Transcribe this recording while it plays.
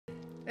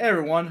Hey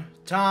everyone,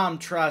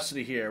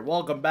 Tomtrocity here.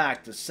 Welcome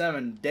back to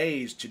 7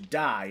 Days to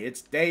Die.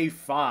 It's day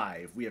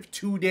 5. We have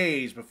 2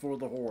 days before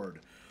the horde.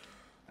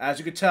 As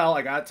you can tell,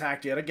 I got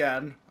attacked yet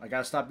again. I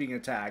gotta stop being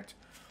attacked.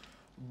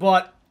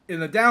 But in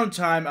the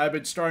downtime, I've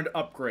been starting to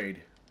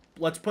upgrade.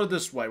 Let's put it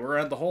this way. We're going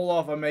to have to hold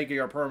off on making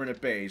our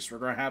permanent base. We're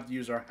going to have to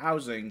use our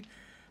housing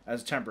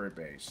as a temporary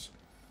base.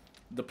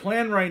 The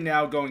plan right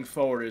now going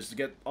forward is to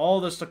get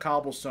all this to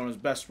cobblestone as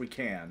best we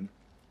can.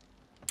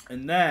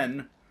 And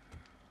then,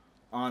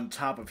 on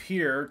top of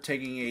here,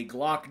 taking a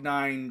Glock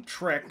 9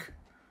 trick,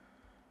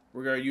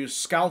 we're going to use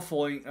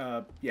scaffolding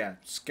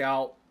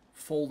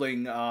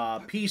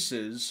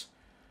pieces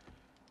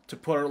to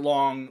put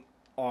along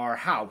our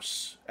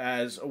house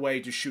as a way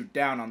to shoot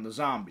down on the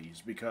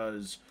zombies.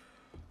 Because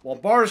while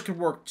bars can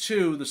work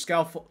too, the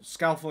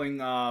scaffolding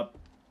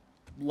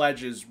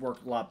ledges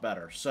work a lot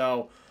better.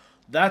 So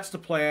that's the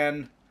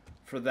plan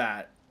for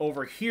that.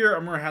 Over here,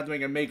 I'm going to have to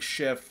make a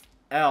makeshift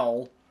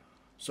L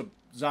so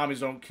zombies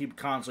don't keep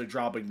constantly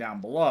dropping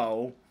down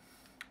below.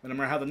 And I'm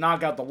going to have to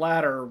knock out the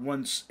ladder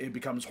once it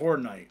becomes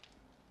horde night.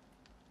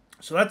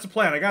 So that's the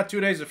plan. I got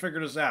 2 days to figure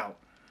this out.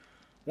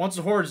 Once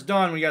the horde's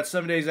done, we got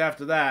 7 days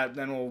after that,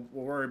 then we'll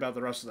worry about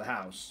the rest of the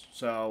house.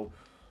 So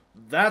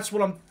that's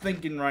what I'm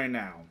thinking right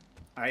now.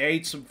 I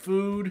ate some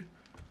food.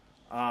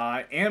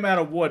 I am out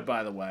of wood,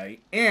 by the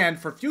way. And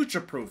for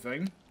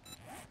future-proofing,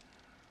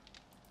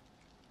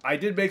 I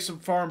did make some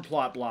farm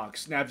plot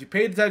blocks. Now, if you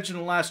paid attention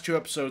in the last 2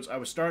 episodes, I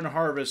was starting to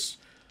harvest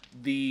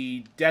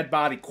the dead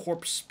body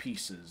corpse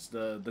pieces.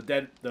 The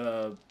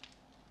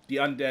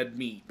undead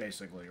meat,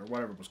 basically, or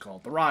whatever it was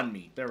called. The raw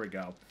meat. There we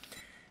go.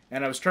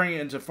 And I was turning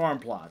it into farm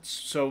plots.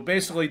 So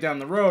basically, down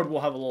the road,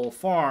 we'll have a little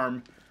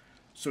farm,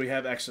 so we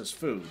have excess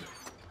food.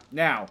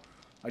 Now,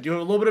 I do have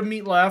a little bit of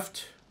meat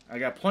left. I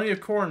got plenty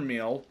of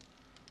cornmeal.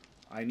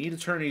 I need to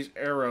turn these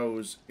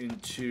arrows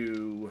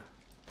into...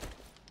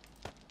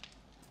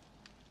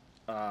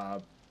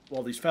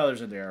 well, these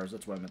feathers into arrows.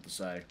 That's what I meant to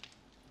say.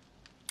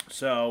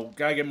 So,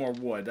 gotta get more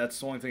wood. That's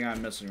the only thing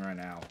I'm missing right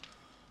now.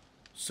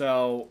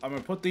 So, I'm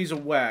gonna put these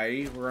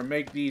away. We're gonna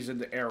make these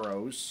into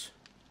arrows.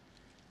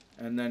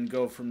 And then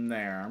go from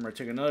there. I'm gonna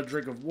take another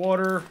drink of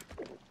water.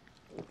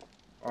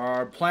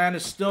 Our plan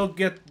is still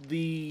get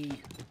the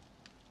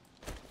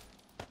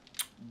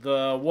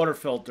water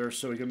filter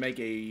so we can make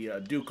a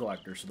dew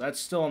collector. So that's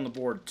still on the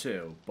board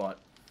too. But,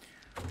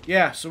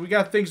 yeah, so we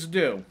got things to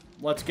do.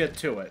 Let's get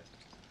to it.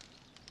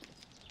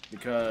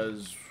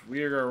 Because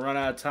we are going to run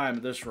out of time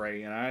at this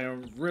rate, and I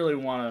don't really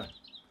want to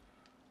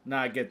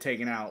not get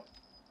taken out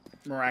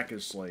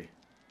miraculously.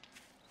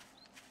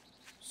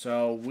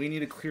 So we need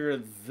to clear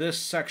this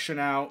section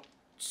out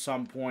at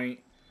some point.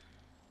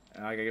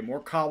 And I got to get more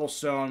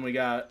cobblestone. We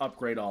got to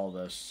upgrade all of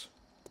this.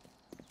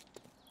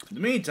 In the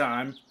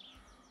meantime,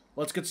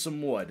 let's get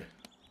some wood.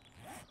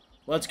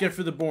 Let's get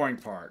through the boring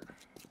part.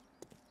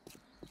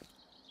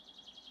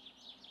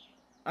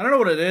 I don't know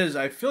what it is.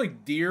 I feel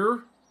like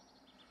deer...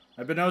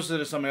 I've been noticing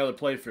this on my other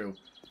playthrough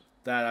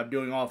that I'm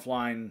doing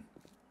offline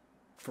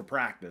for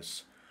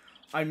practice.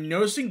 I'm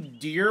noticing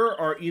deer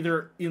are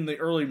either in the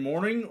early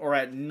morning or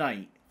at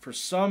night for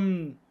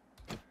some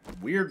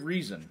weird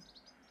reason.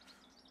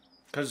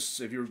 Because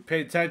if you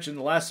paid attention,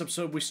 the last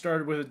episode we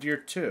started with a deer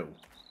too.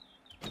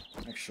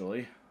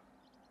 Actually,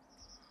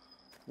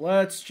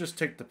 let's just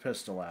take the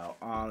pistol out,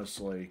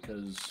 honestly,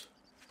 because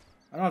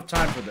I don't have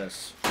time for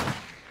this.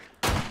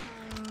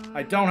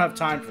 I don't have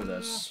time for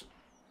this.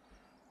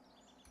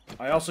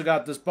 I also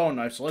got this bone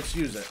knife, so let's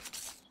use it.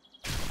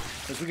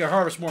 Because we can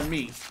harvest more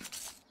meat.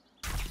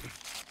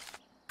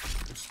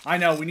 I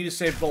know, we need to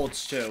save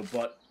bullets too,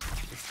 but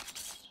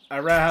I'd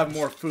rather have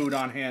more food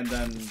on hand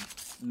than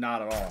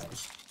not at all.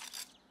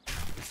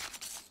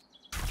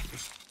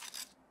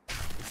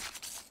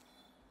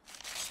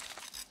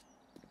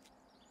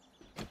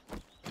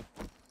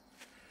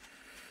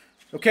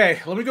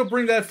 Okay, let me go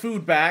bring that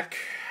food back,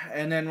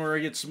 and then we're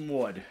gonna get some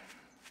wood.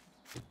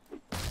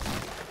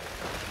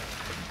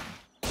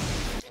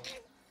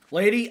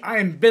 Lady, I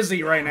am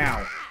busy right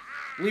now.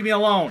 Leave me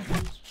alone.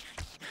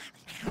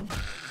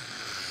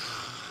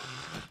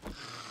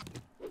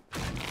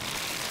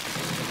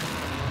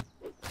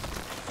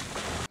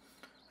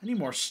 I need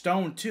more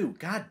stone, too.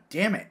 God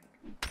damn it.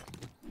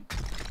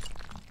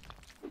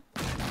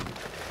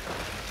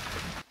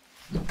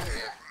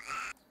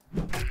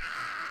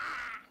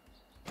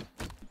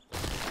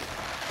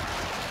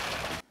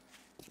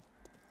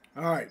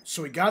 Alright,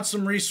 so we got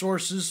some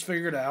resources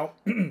figured out.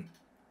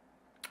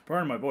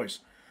 Pardon my voice.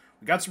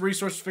 We got some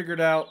resources figured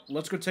out.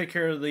 Let's go take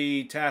care of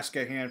the task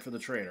at hand for the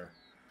trader.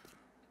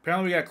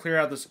 Apparently we gotta clear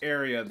out this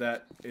area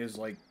that is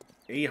like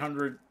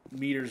 800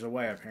 meters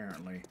away,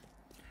 apparently.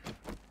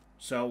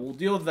 So we'll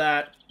deal with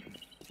that.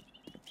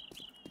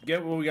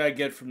 Get what we gotta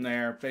get from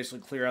there.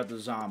 Basically clear out the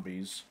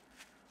zombies.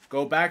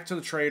 Go back to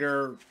the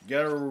trader.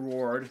 Get a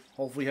reward.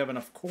 Hopefully have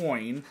enough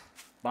coin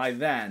by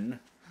then.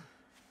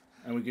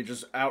 And we could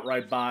just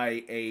outright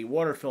buy a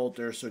water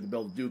filter so we can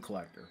build a dew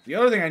collector. The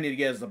other thing I need to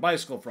get is the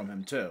bicycle from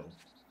him, too.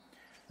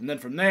 And then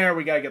from there,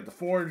 we gotta get the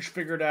forge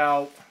figured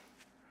out.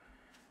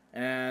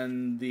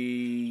 And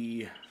the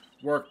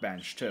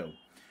workbench, too.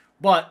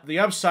 But the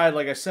upside,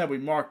 like I said, we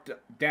marked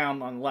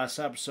down on the last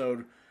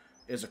episode,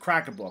 is a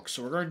cracker book.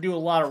 So we're going to do a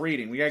lot of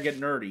reading. We got to get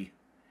nerdy.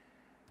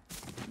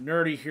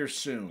 Nerdy here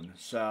soon.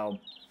 So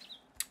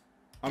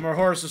I'm going to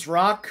harvest this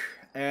rock,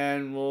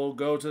 and we'll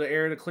go to the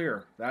area to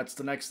clear. That's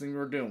the next thing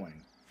we're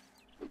doing.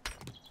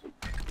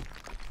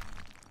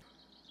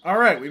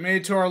 Alright, we made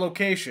it to our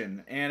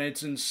location, and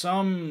it's in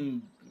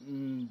some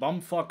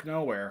bumfuck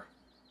nowhere.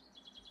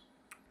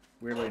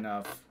 Weirdly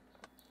enough.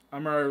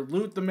 I'm going to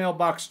loot the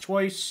mailbox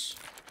twice,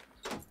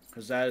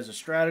 because that is a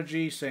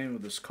strategy. Same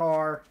with this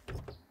car.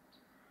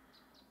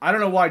 I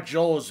don't know why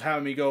Joel is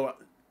having me go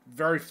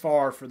very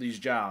far for these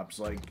jobs.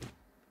 Like,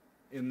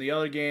 in the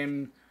other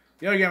game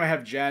I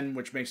have Jen,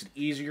 which makes it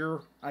easier,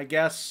 I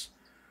guess.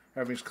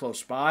 Everything's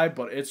close by,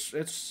 but it's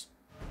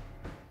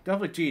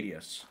definitely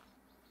tedious.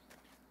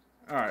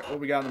 Alright, what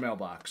we got in the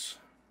mailbox?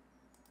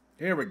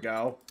 Here we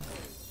go.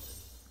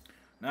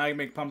 Now I can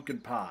make pumpkin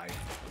pie.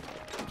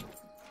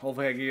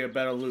 Hopefully I can get a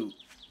better loot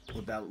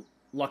with that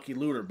Lucky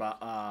Looter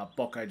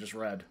book I just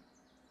read.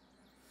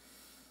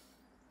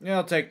 Yeah,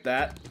 I'll take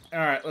that.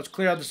 Alright, let's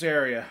clear out this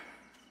area.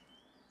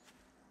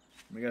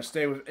 We gotta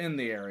stay within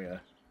the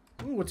area.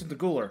 Ooh, what's in the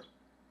cooler?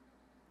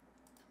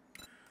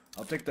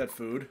 I'll take that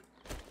food.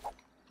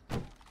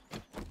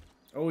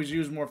 Always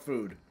use more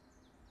food.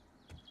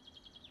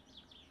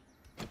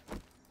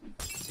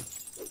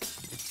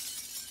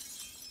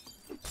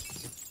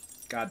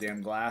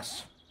 Goddamn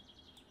glass.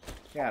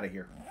 Get out of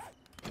here.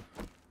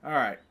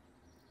 Alright.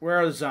 Where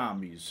are the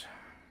zombies?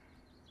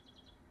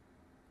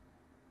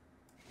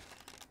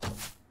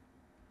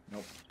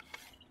 Nope.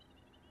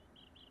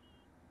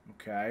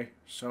 Okay.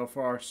 So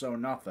far, so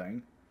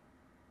nothing.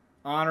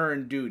 Honor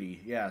and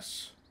duty.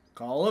 Yes.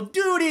 Call of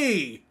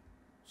Duty!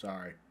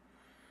 Sorry.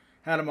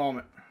 Had a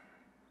moment.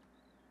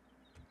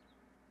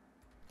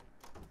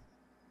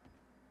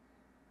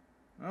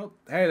 Oh,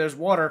 hey, there's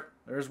water.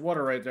 There's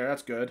water right there.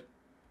 That's good.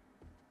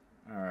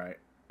 Alright.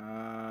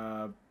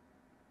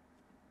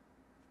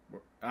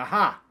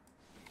 Aha!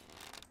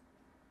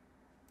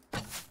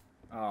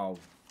 Oh,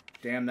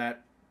 damn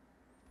that.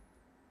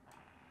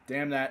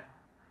 Damn that.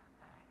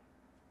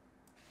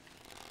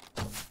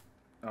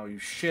 Oh, you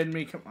shitting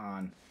me? Come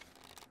on.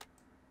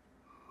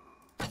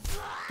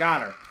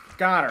 Got her.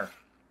 Got her.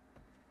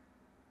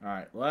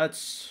 Alright,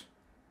 let's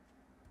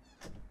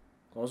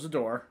close the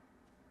door.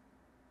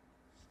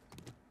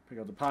 Pick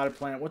up the potted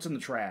plant. What's in the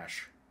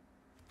trash?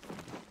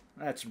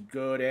 That's some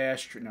good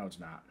ass. No, it's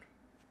not.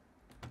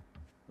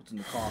 What's in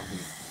the coffee?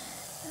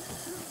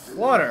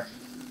 Water.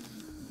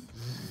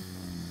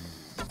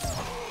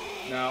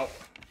 No.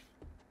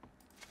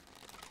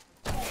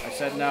 I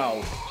said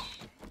no.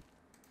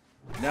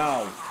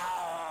 No.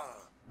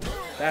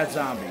 That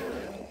zombie.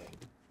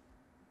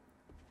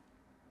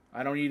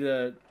 I don't need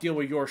to deal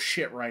with your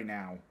shit right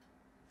now.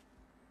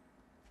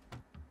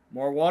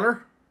 More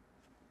water?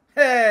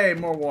 Hey,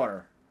 more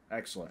water.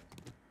 Excellent.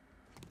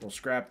 We'll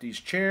scrap these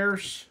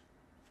chairs.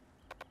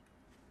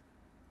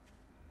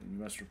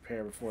 You must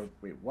repair before...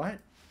 Wait, what?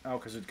 Oh,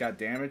 because it got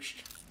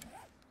damaged?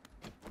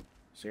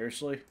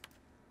 Seriously?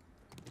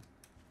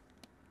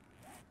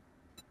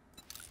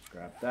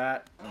 Scrap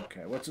that.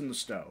 Okay, what's in the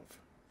stove?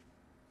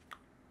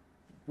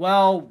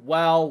 Well,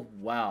 well,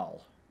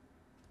 well.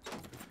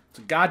 It's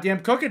a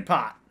goddamn cooking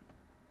pot.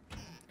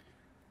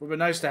 Would have been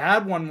nice to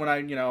have one when I,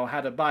 you know,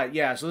 had to buy it.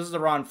 Yeah, so this is the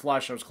rotten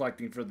flesh I was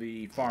collecting for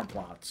the farm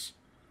plots.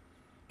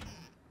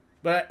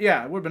 But,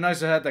 yeah, it would have been nice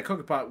to have that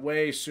cooking pot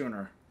way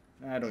sooner.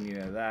 I don't need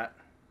any of that.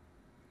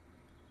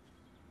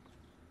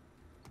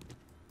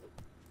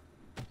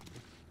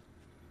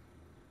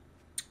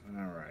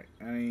 Alright,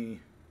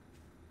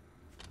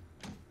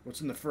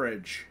 what's in the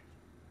fridge?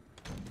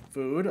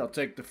 Food, I'll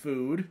take the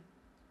food.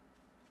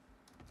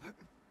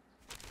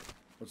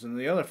 What's in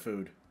the other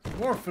food?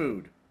 More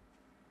food.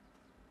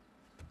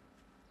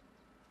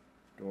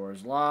 Door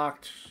is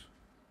locked.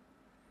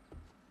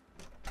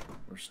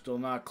 We're still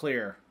not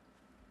clear.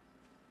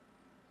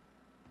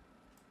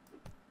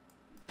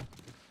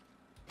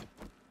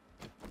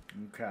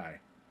 Okay.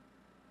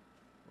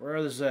 Where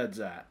are the Zeds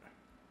at?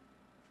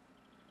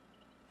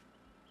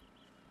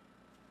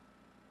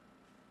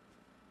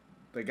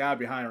 They got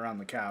behind around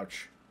the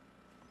couch.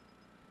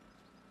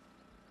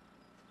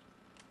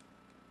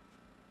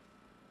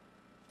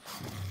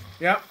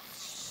 Yep.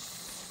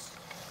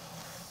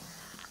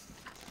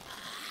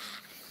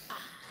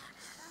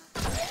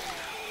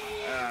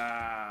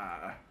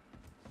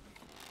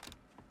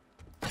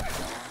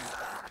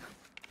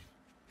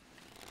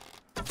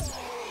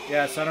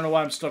 Yes, I don't know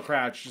why I'm still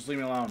crouched. Just leave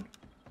me alone.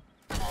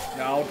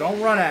 No,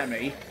 don't run at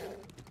me.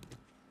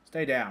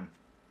 Stay down.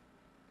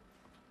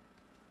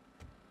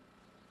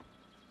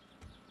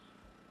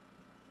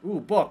 Ooh,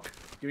 book.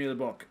 Give me the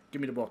book. Give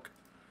me the book.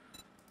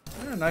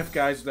 Knife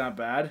guy's not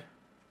bad.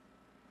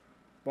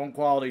 Bone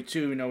quality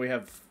 2. You know, we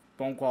have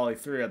bone quality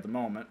 3 at the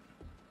moment.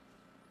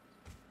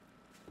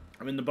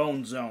 I'm in the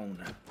bone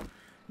zone.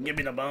 Give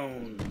me the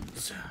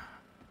bones.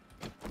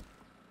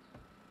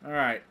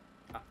 Alright.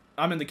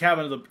 I'm in the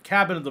cabin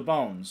of the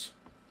bones.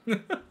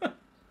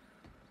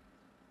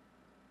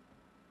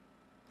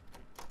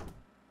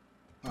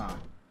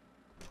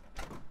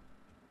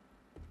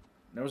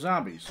 No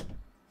zombies.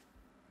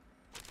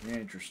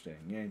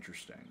 Interesting,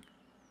 interesting.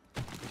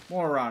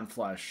 More rotten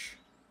flesh.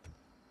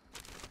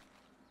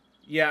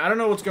 Yeah, I don't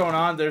know what's going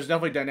on. There's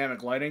definitely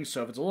dynamic lighting,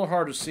 so if it's a little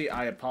hard to see,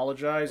 I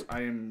apologize.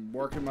 I am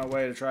working my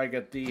way to try to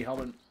get the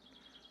helmet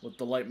with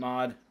the light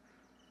mod.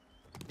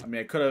 I mean,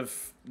 I could have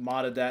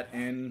modded that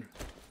in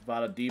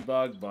without a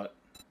debug, but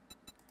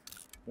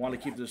I want to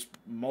keep this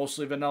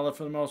mostly vanilla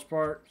for the most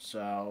part,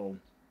 so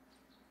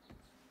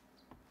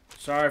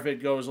sorry if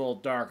it goes a little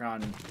dark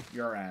on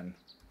your end.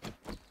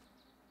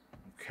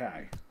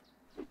 Okay.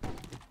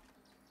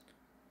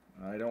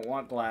 I don't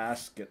want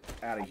glass. Get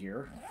out of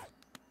here.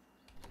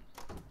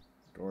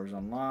 Door's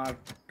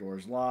unlocked.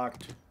 Door's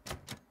locked.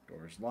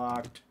 Door's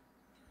locked.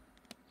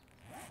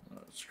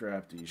 Let's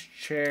grab these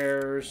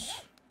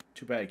chairs.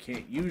 Too bad I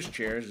can't use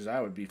chairs, because I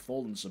would be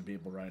folding some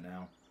people right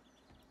now.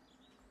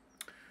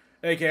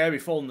 AKA, I'd be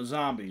folding the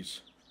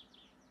zombies.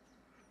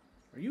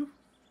 Are you?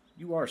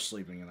 You are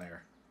sleeping in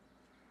there.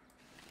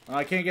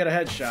 I can't get a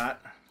headshot.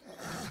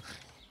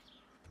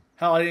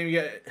 Hell, I didn't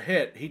even get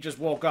hit. He just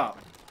woke up.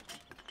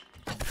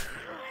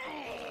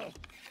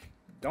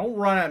 Don't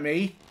run at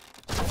me.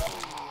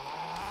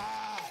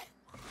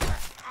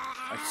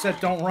 I said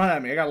don't run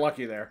at me. I got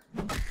lucky there.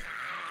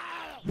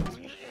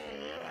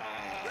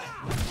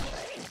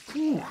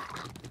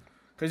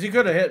 Because he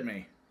could have hit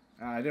me.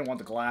 I didn't want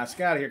the glass.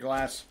 Get out of here,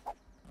 glass.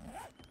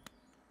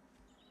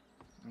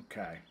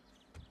 Okay.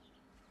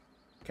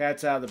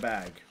 Cat's out of the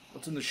bag.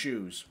 What's in the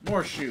shoes?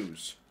 More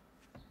shoes.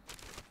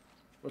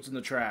 What's in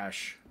the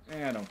trash?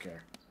 I don't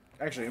care.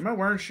 Actually, am I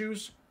wearing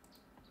shoes?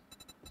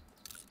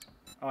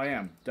 Oh, I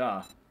am.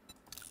 Duh.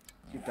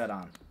 Keep that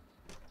on.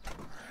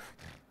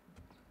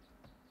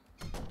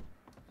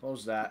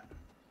 Close that.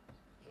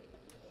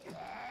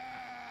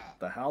 What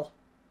the hell?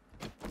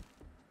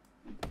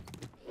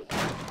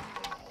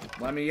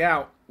 Let me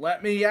out.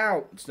 Let me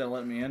out. Instead of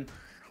letting me in.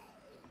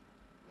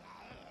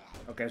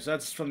 Okay, so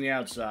that's from the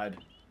outside.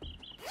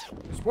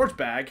 Sports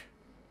bag.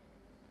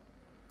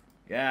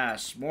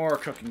 Yes, more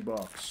cooking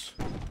books.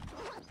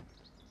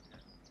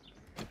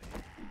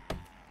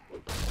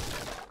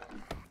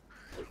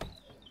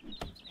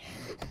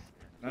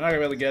 I'm not gonna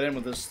be able to get in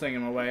with this thing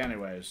in my way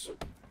anyways.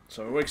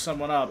 So if we wake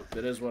someone up,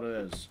 it is what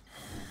it is.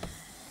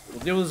 We'll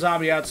deal with the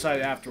zombie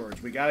outside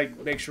afterwards. We gotta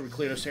make sure we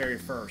clear this area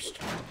first.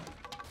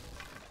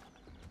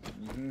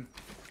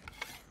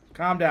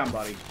 Calm down,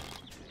 buddy.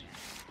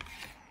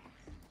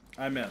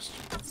 I missed.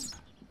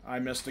 I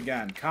missed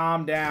again.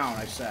 Calm down,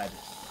 I said.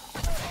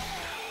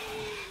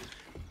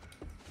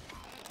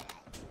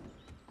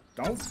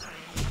 Don't...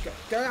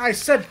 I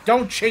said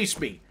don't chase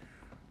me.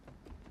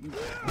 You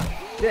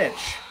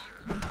bitch.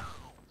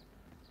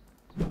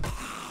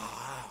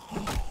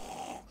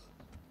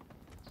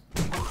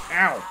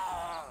 Ow.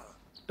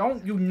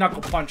 Don't you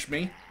knuckle punch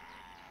me.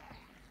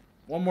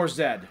 One more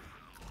Zed.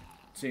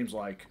 Seems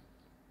like.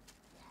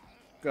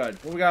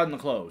 Good. What we got in the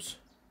clothes?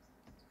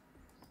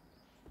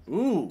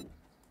 Ooh.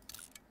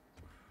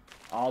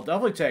 I'll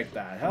definitely take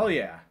that. Hell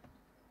yeah.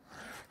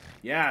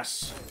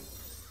 Yes.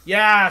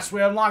 Yes!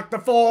 We unlocked the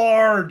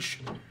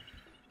Forge!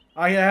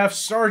 I have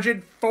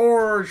Sergeant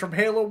Forge from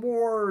Halo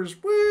Wars!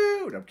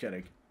 Woo! No, I'm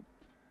kidding.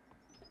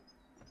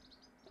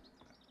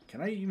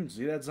 Can I even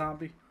see that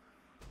zombie?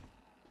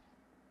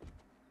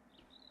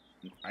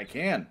 I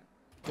can.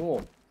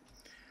 Cool.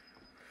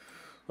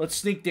 Let's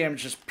sneak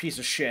damage this piece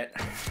of shit.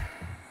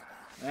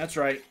 That's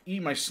right.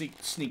 Eat my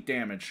sneak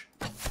damage.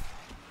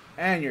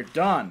 And you're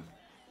done.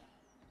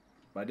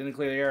 But I didn't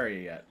clear the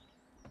area yet.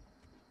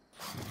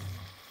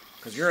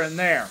 Because you're in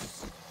there.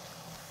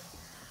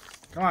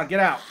 Come on, get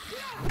out.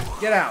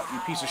 Get out, you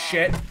piece of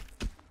shit.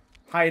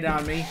 Hide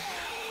on me.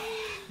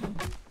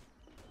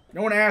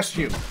 No one asked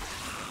you.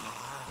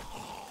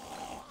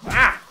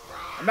 Ah!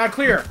 I'm not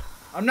clear.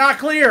 I'm not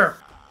clear!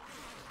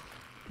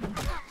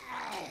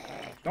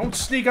 Don't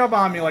sneak up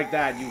on me like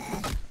that, you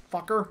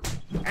fucker.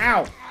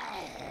 Ow!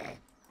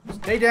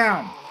 Stay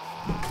down.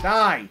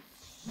 Die.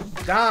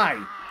 Die.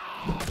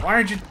 Why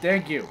aren't you...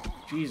 Thank you.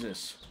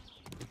 Jesus.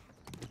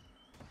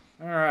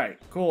 Alright,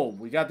 cool.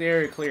 We got the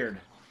area cleared.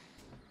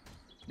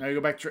 Now you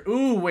go back to...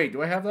 Ooh, wait.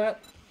 Do I have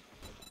that?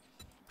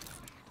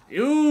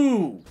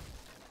 Ooh!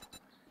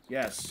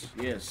 Yes,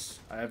 yes.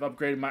 I have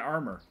upgraded my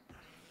armor.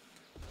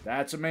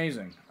 That's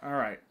amazing.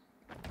 Alright.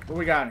 What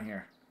we got in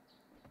here?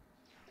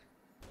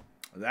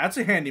 That's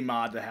a handy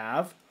mod to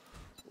have.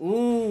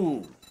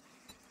 Ooh.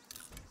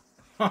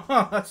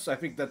 I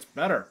think that's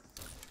better.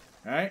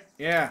 Alright,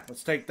 yeah.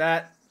 Let's take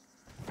that.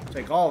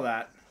 Take all of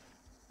that.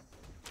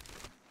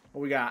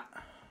 What we got?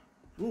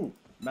 Ooh,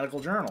 medical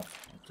journal.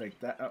 I'll take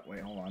that. Oh,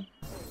 wait, hold on.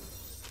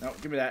 No,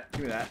 give me that.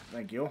 Give me that.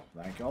 Thank you.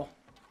 Thank you.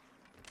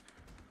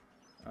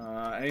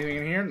 Anything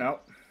in here?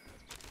 Nope.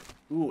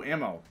 Ooh,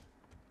 ammo.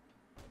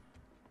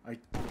 I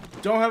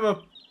don't have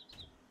a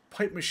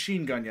pipe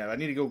machine gun yet. I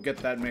need to go get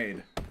that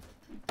made.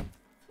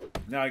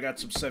 Now I got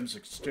some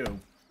 7.62.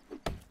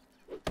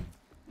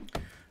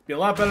 Be a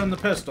lot better than the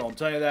pistol, I'll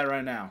tell you that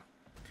right now.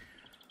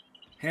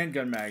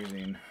 Handgun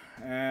magazine.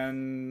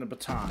 And a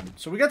baton.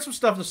 So we got some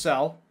stuff to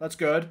sell. That's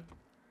good.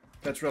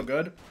 That's real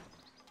good.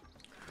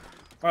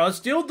 Alright,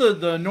 let's deal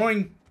with the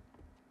annoying,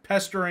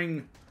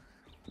 pestering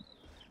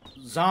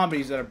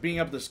zombies that are beating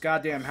up this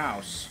goddamn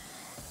house.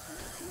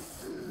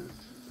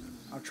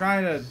 I'm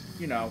trying to,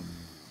 you know,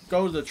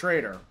 go to the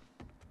trader.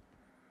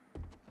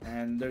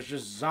 And there's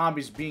just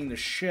zombies beating the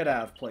shit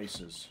out of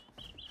places.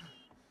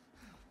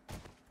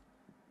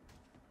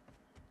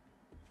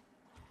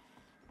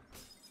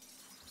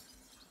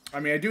 I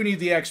mean, I do need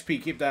the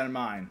XP, keep that in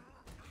mind.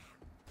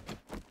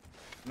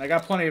 And I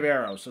got plenty of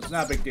arrows, so it's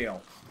not a big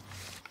deal.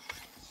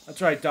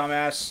 That's right,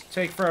 dumbass.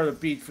 Take forever to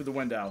beat through the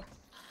window.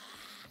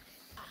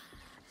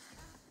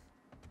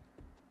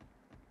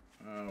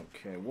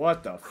 Okay,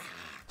 what the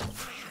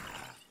f...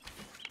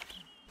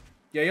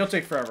 Yeah, you'll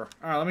take forever.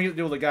 Alright, let me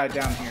deal with the guy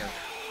down here.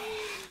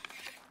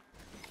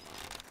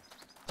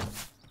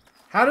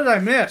 How did I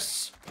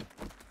miss?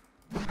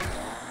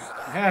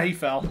 Yeah, he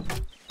fell.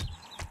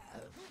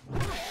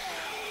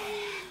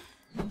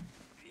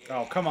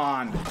 Oh, come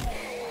on.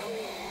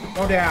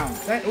 Go down.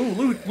 Ooh,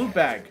 loot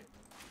bag.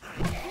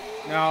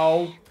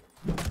 No.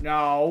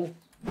 No.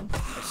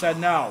 I said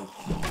no.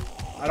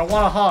 I don't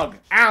want a hug.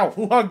 Ow!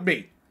 Who hugged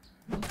me?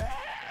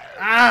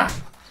 Ah!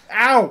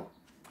 Ow!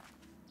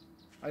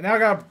 I now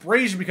got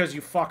abrasion because of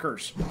you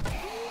fuckers.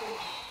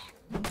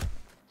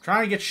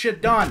 Trying to get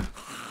shit done.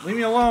 Leave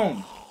me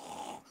alone.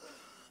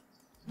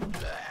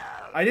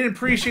 I didn't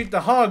appreciate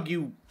the hug,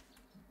 you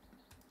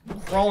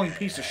crawling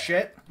piece of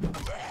shit.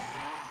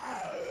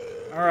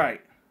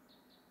 Alright.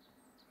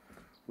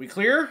 We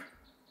clear?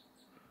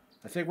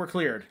 I think we're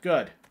cleared.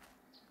 Good.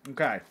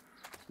 Okay.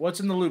 What's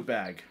in the loot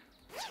bag?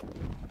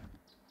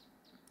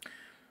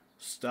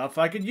 Stuff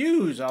I could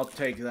use. I'll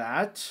take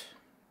that.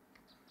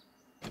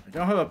 I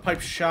don't have a pipe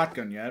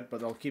shotgun yet,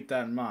 but I'll keep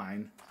that in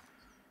mind.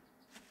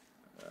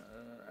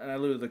 And I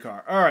looted the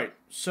car. Alright.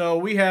 So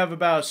we have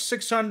about a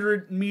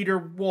 600-meter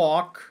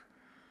walk.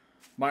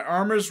 My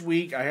armor's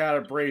weak. I had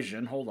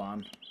abrasion. Hold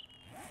on.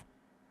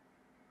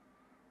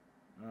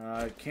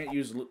 I can't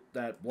use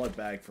that blood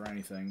bag for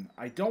anything.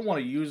 I don't want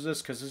to use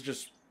this because it's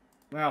just...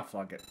 Well,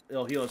 fuck it.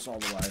 It'll heal us all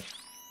the way.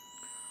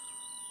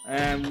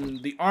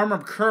 And the armor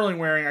I'm currently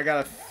wearing, I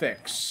gotta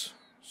fix.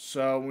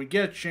 So when we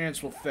get a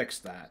chance, we'll fix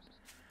that.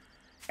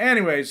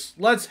 Anyways,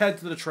 let's head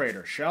to the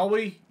trader, shall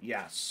we?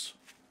 Yes.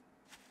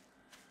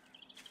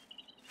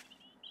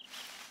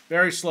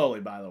 Very slowly,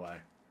 by the way.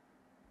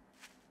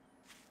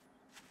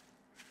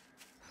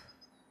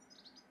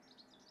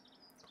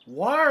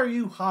 Why are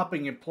you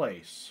hopping in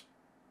place?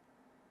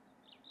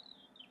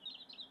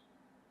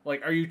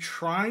 Like, are you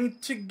trying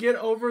to get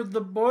over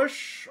the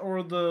bush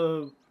or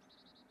the...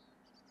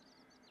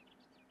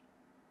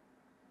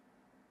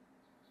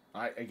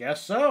 I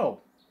guess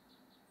so.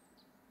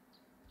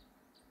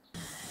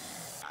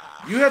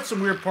 You had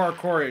some weird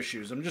parkour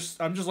issues. I'm just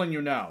letting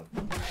you know.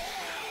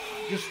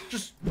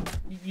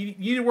 You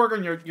need to work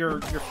on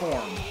your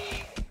form.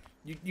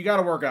 You got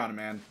to work on it,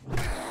 man.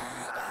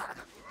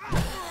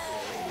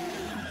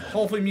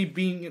 Hopefully, me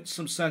being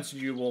some sense to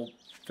you will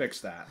fix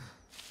that.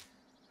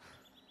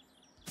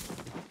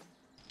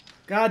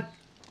 God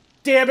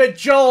damn it,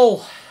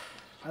 Joel!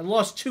 I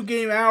lost 2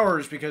 game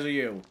hours because of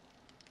you.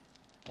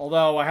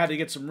 Although, I had to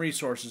get some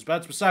resources, but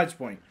that's besides the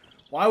point.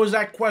 Why was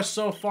that quest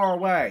so far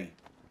away?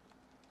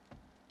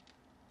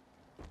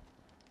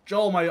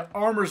 Joel, my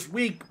armor's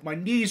weak. My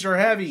knees are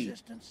heavy.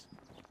 Assistance?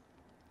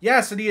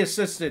 Yes, I need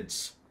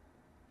assistance.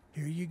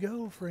 Here you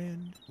go,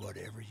 friend.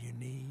 Whatever you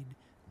need,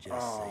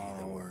 just say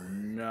the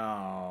word.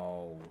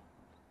 No.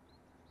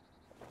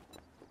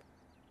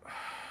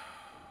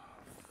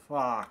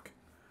 Fuck.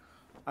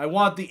 I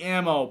want the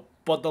ammo,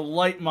 but the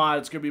light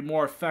mod's gonna be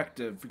more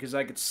effective because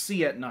I could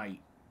see at night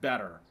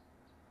better.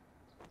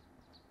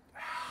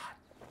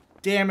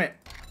 Damn it.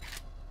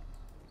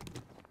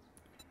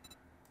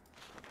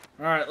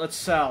 Alright, let's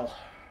sell.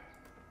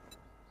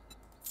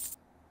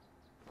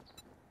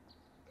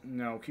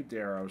 No, keep the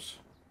arrows.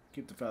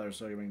 Keep the feathers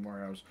so you make more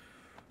arrows.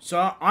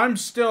 So, I'm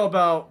still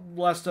about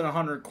less than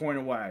 100 coin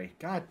away.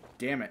 God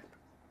damn it.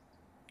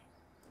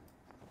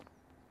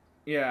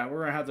 Yeah,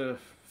 we're gonna have to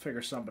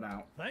figure something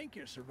out. Thank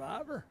you,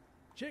 Survivor.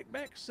 Check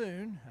back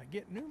soon. I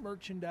get new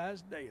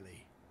merchandise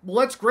daily. Well,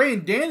 that's great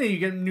and dandy you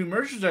get new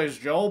merchandise,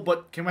 Joel,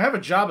 but can we have a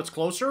job that's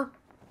closer?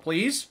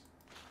 Please?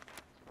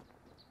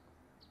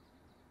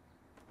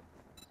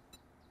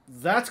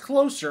 That's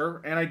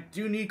closer, and I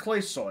do need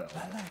clay soil.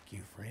 I like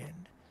you,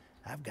 friend.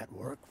 I've got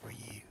work for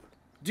you.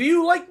 Do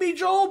you like me,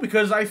 Joel?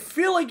 Because I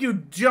feel like you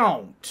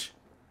don't.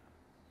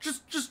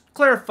 Just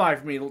clarify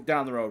for me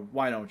down the road.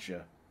 Why don't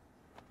you?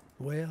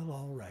 Well,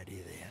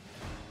 alrighty then.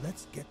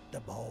 Let's get the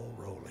ball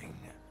rolling.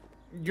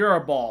 You're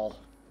a ball.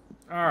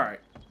 Alright.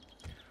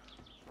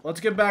 Let's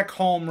get back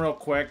home real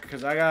quick,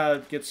 because I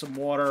gotta get some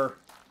water,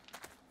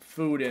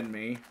 food in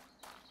me.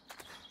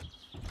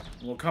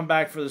 We'll come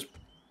back for this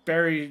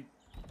berry...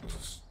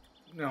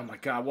 Oh my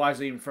god, why is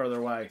it even further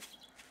away?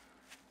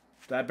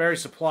 That berry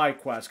supply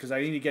quest, because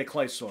I need to get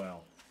clay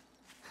soil.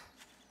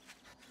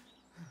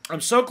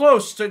 I'm so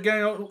close to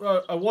getting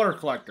a water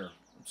collector.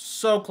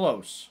 So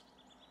close.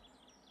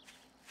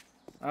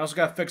 I also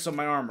gotta fix up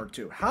my armor,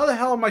 too. How the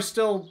hell am I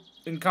still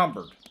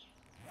encumbered?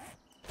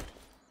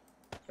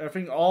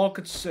 Everything all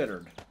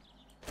considered.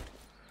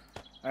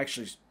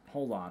 Actually,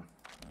 hold on.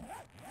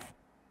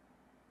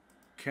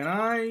 Can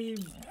I...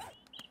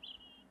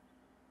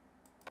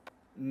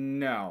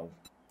 No.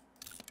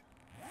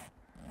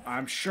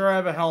 I'm sure I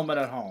have a helmet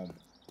at home.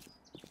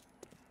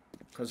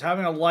 Because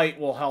having a light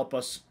will help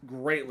us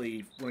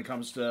greatly when it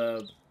comes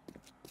to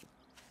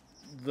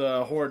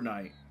the Horde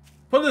Night.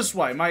 Put it this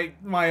way,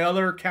 my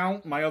other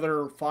account, my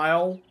other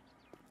file,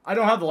 I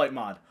don't have the light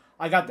mod.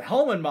 I got the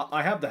helmet mod,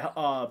 I have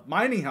the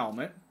mining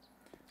helmet,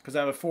 because I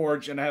have a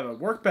forge and I have a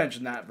workbench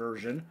in that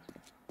version.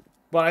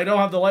 But I don't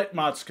have the light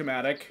mod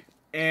schematic,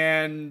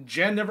 and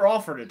Jen never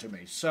offered it to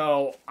me.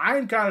 So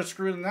I'm kind of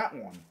screwed in that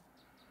one.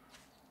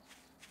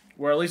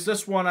 Where at least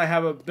this one I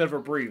have a bit of a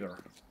breather.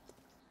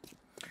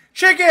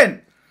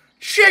 Chicken!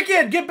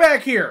 Chicken! Get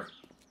back here!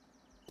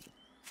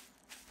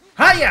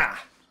 Hiya!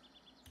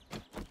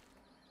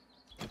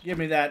 Give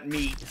me that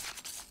meat.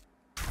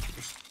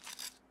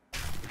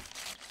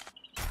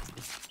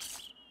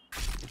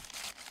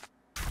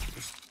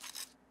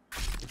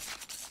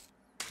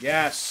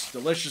 Yes,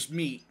 delicious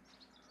meat.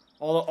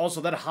 Also,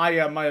 that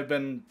hiya might have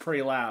been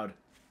pretty loud.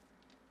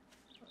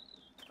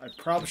 I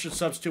probably should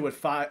substitute with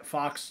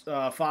Fox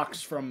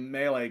from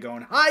Melee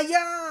going,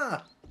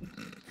 hiya!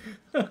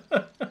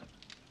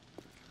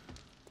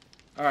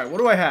 Alright, what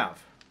do I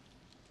have?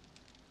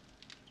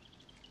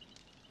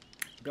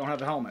 Don't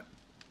have a helmet.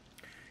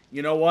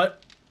 You know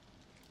what?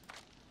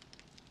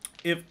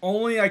 If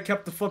only I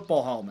kept the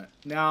football helmet.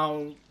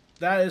 Now,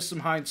 that is some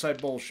hindsight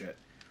bullshit.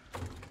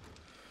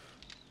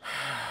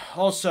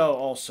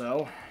 Also,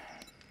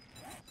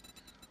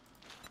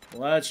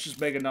 let's just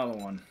make another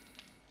one.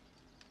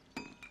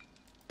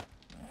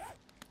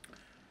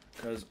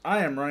 Because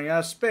I am running out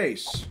of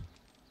space.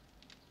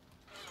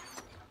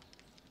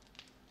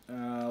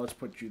 Let's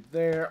put you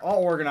there. I'll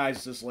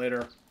organize this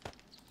later.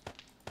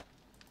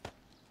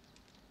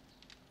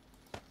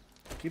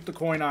 Keep the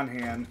coin on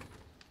hand.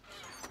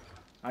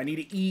 I need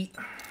to eat.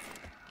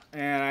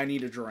 And I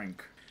need a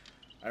drink.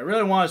 I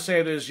really want to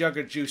save this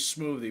yucca juice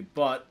smoothie,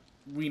 but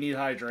we need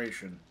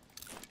hydration.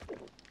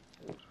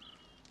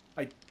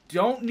 I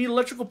don't need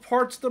electrical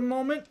parts at the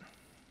moment.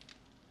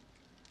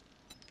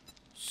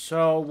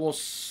 So we'll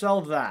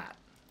sell that.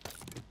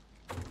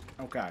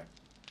 Okay.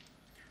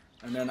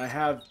 And then I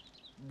have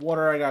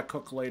water I gotta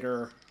cook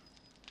later.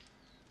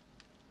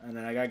 And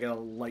then I gotta get a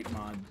light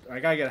mod. I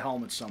gotta get a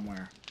helmet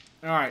somewhere.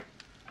 Alright.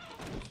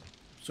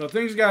 So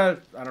things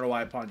gotta... I don't know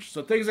why I punched.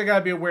 So things I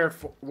gotta be aware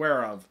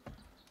of.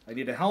 I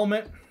need a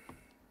helmet.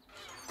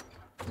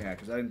 Yeah,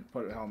 because I didn't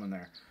put a helmet in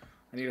there.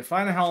 I need to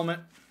find a helmet.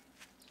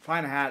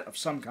 Find a hat of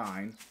some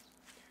kind.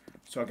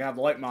 So I can have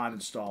the light mod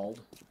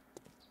installed.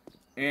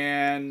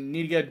 And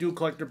need to get a dual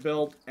collector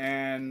built.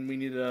 And we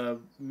need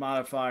to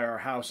modify our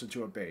house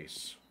into a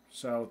base.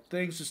 So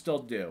things to still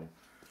do.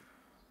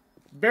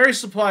 Berry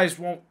supplies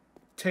won't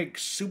take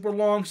super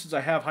long since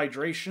I have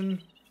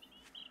hydration.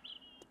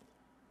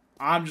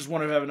 I'm just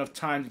wondering if I have enough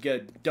time to get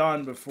it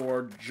done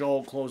before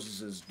Joel closes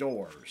his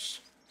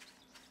doors.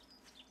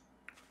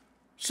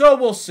 So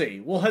we'll see.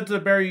 We'll head to the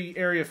berry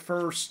area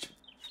first.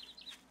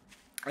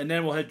 And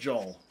then we'll hit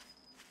Joel.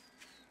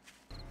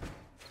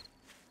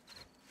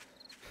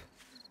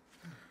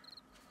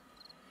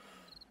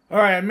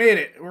 Alright, I made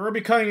it. We're going to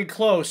be cutting it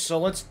close, so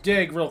let's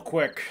dig real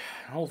quick.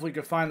 Hopefully we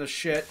can find the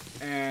shit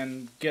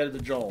and get it to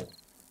Joel.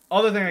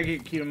 Other thing I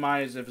keep in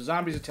mind is if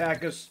zombies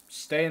attack us,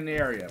 stay in the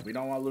area. We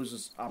don't want to lose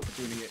this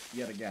opportunity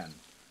yet again.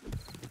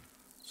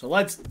 So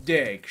let's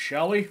dig,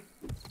 shall we?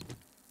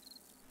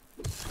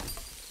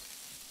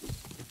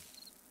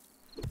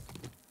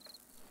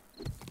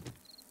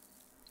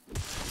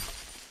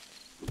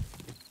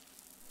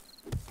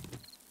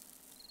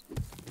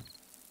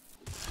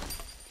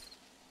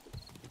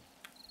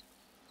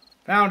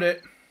 Found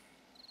it.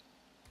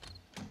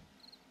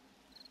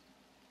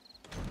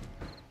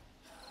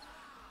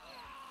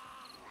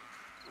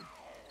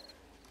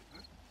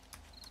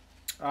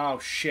 Oh,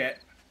 shit.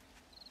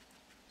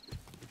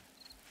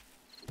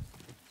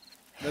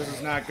 This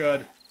is not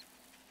good.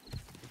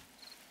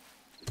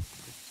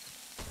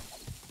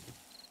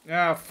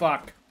 Oh,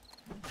 fuck.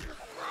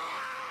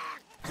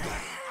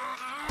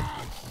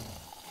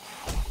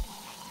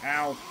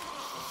 Ow.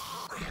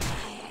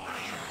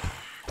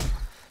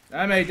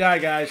 I may die,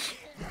 guys.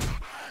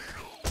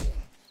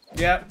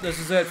 Yep, this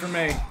is it for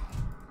me.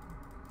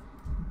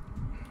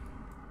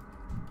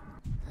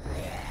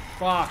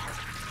 Fuck.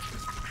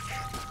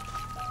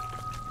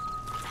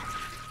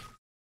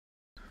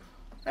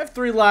 I have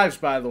 3 lives,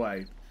 by the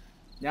way.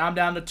 Now I'm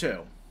down to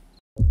 2.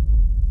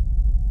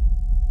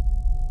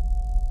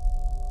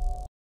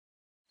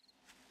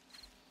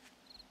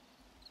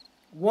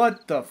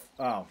 What the f...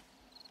 Oh.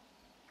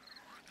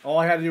 All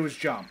I had to do was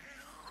jump.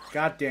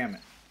 God damn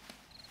it.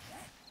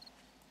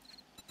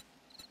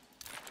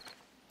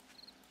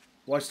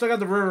 Well, I still got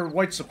the river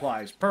white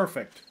supplies.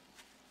 Perfect.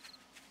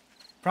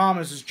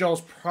 Problem is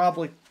Joel's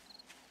probably...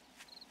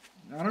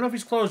 I don't know if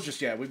he's closed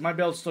just yet. We might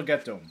be able to still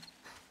get to him.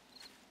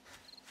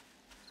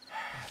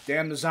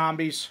 Damn the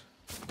zombies.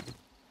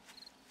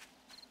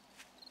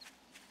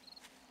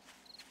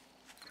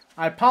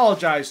 I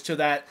apologize to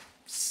that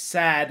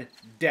sad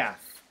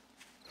death.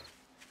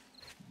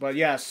 But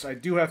yes, I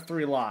do have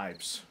 3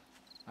 lives.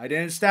 I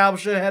didn't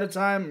establish it ahead of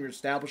time. I'm going to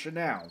establish it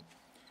now.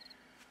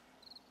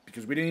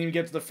 Because we didn't even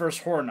get to the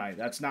first Horde Night.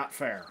 That's not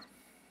fair.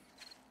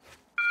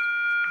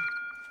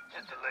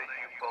 Just to let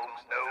you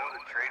folks know, the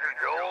Trader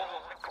Joel's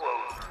will be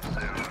closing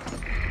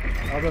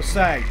soon.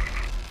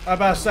 I was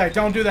about to say,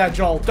 don't do that,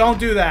 Joel. Don't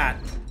do that.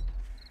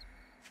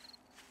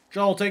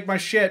 Joel, take my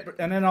shit,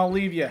 and then I'll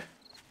leave you.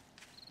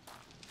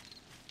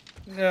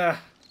 Yeah.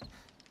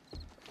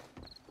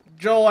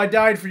 Joel, I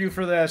died for you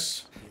for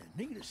this.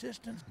 You need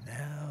assistance?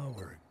 Now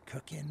we're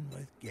cooking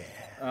with gas.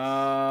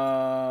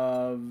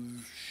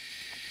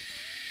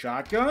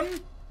 Shotgun?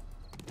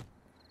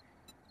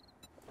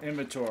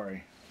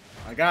 Inventory.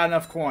 I got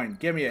enough coin.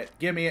 Give me it.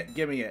 Give me it.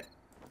 Give me it.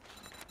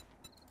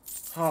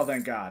 Oh,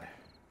 thank God.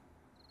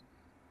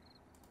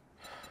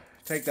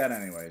 Take that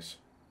anyways.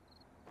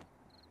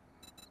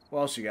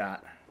 What else you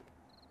got?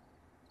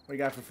 What you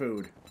got for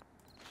food?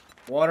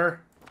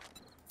 Water?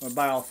 I'm gonna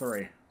buy all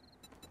 3.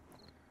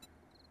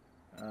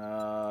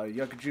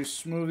 Yucca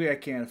juice smoothie I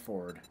can't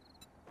afford.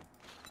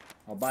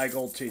 I'll buy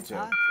gold tea too.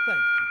 I thank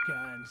you,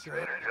 kind sir.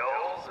 Trader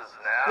Joel's is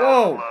now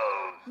Whoa!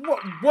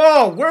 closed.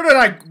 Whoa! Where did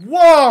I...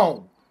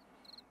 Whoa!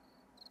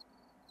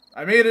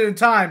 I made it in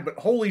time, but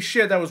holy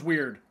shit, that was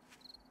weird.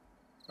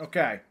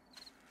 Okay.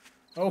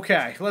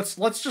 Okay,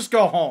 let's just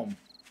go home.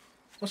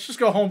 Let's just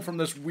go home from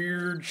this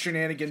weird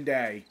shenanigan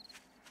day.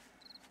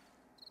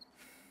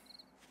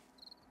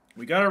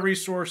 We got our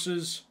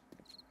resources.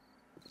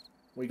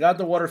 We got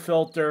the water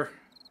filter.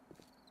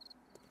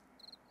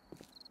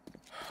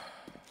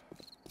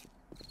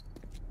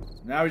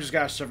 Now we just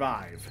gotta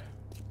survive.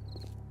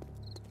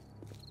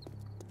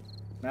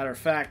 Matter of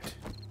fact,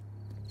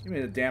 give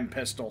me the damn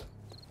pistol.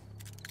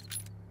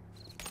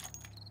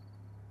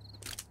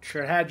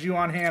 Should have had you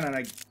on hand,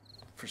 and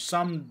for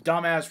some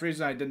dumbass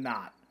reason, I did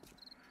not.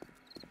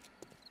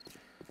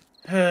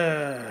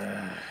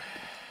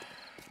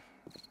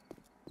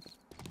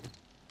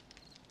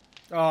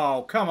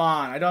 Oh, come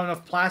on. I don't have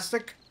enough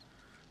plastic?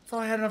 I thought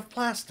I had enough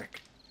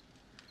plastic.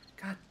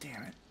 God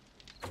damn it.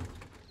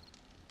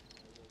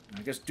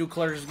 I guess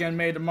Duclair's is getting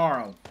made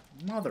tomorrow.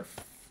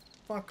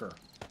 Motherfucker.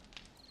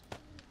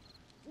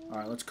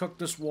 Alright, let's cook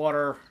this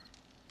water.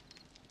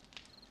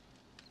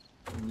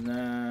 And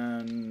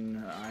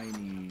then I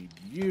need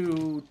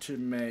you to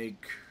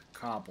make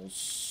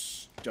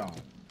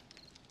cobblestone.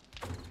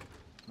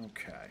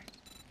 Okay.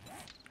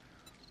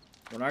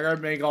 We're not going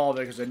to make all of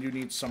it because I do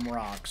need some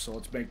rocks. So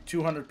let's make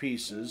 200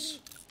 pieces.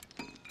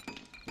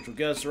 Which will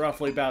get us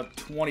roughly about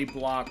 20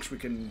 blocks we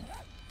can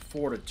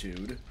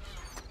fortitude.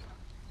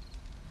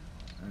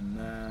 And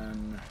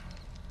then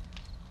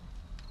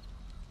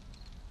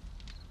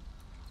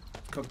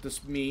cook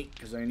this meat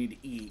because I need to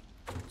eat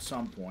at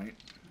some point.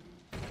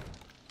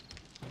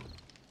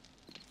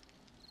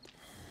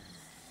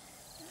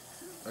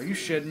 Are you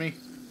shitting me?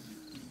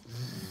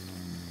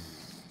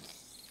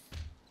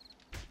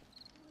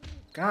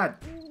 God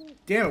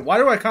damn it, why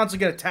do I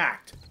constantly get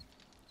attacked?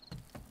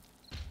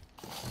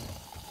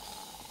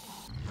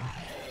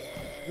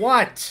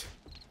 What?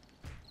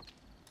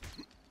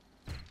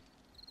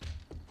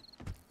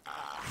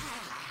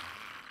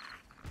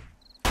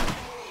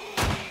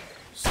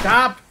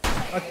 Stop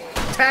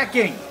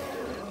attacking!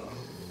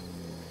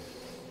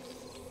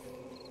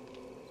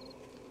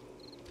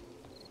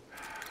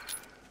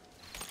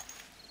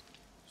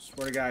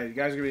 Swear to God, you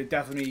guys are gonna be the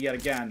death of me yet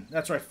again.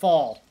 That's right,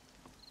 fall.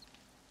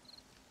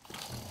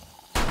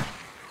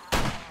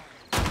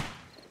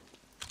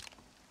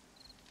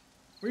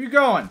 Where you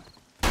going?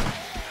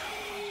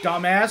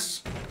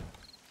 Dumbass?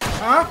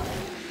 Huh?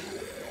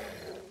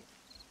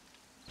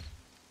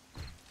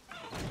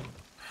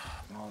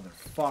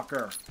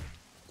 Motherfucker.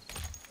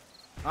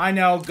 I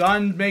know,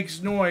 gun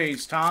makes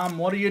noise, Tom.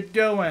 What are you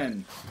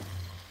doing?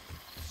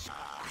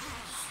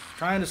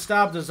 Trying to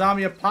stop the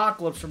zombie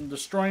apocalypse from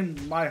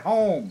destroying my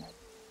home.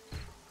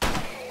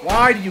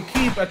 Why do you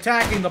keep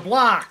attacking the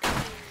block?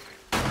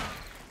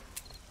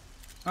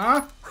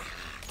 Huh?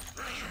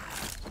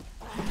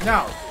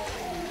 No.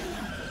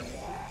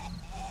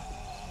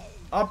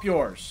 Up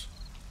yours.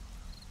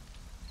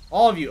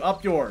 All of you,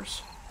 up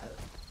yours.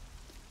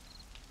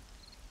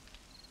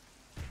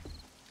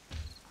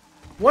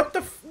 What the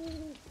f...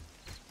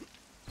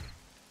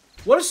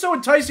 What is so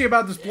enticing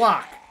about this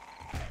block?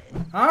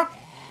 Huh?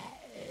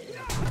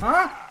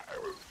 Huh?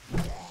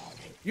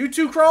 You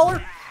too,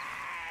 crawler?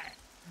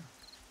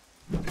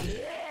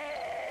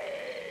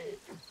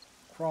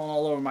 Crawling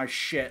all over my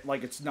shit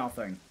like it's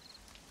nothing.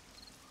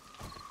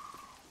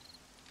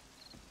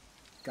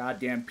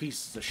 Goddamn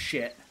pieces of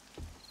shit.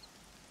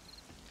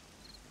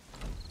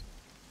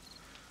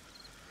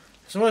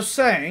 So I was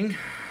saying...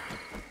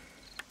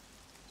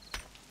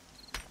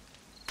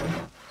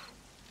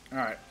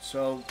 Alright,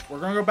 so we're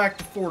going to go back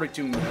to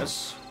fortitude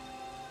this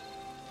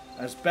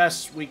as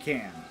best we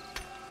can.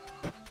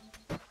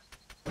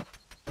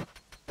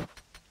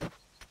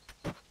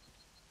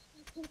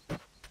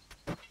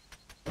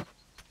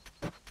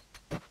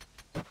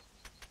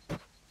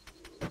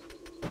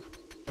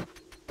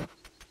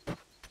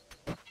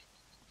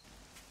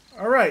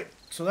 Alright,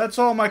 so that's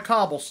all my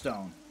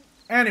cobblestone.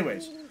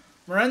 Anyways, I'm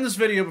gonna end this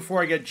video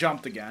before I get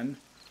jumped again.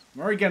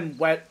 I'm already getting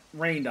wet,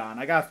 rained on.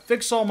 I gotta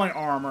fix all my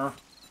armor,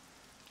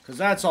 because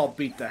that's all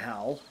beat to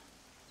hell.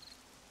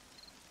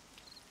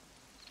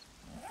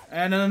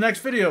 And in the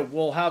next video,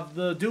 we'll have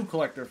the dew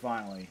collector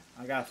finally.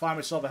 I gotta find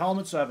myself a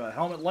helmet, so I have a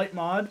helmet light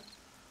mod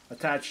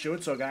attached to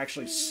it, so I can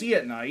actually see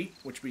at night,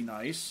 which would be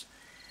nice.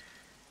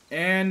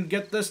 And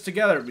get this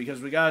together,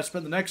 because we gotta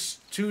spend the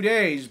next 2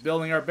 days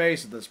building our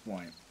base at this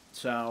point.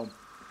 So,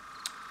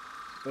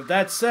 with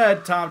that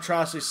said,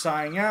 Tomtrocity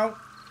signing out.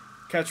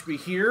 Catch me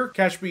here.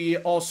 Catch me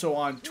also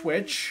on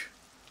Twitch,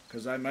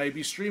 because I may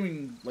be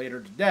streaming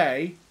later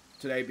today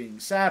being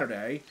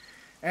Saturday.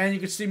 And you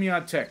can see me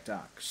on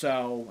TikTok.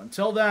 So,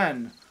 until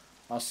then,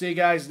 I'll see you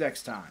guys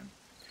next time.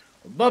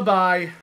 Bye-bye.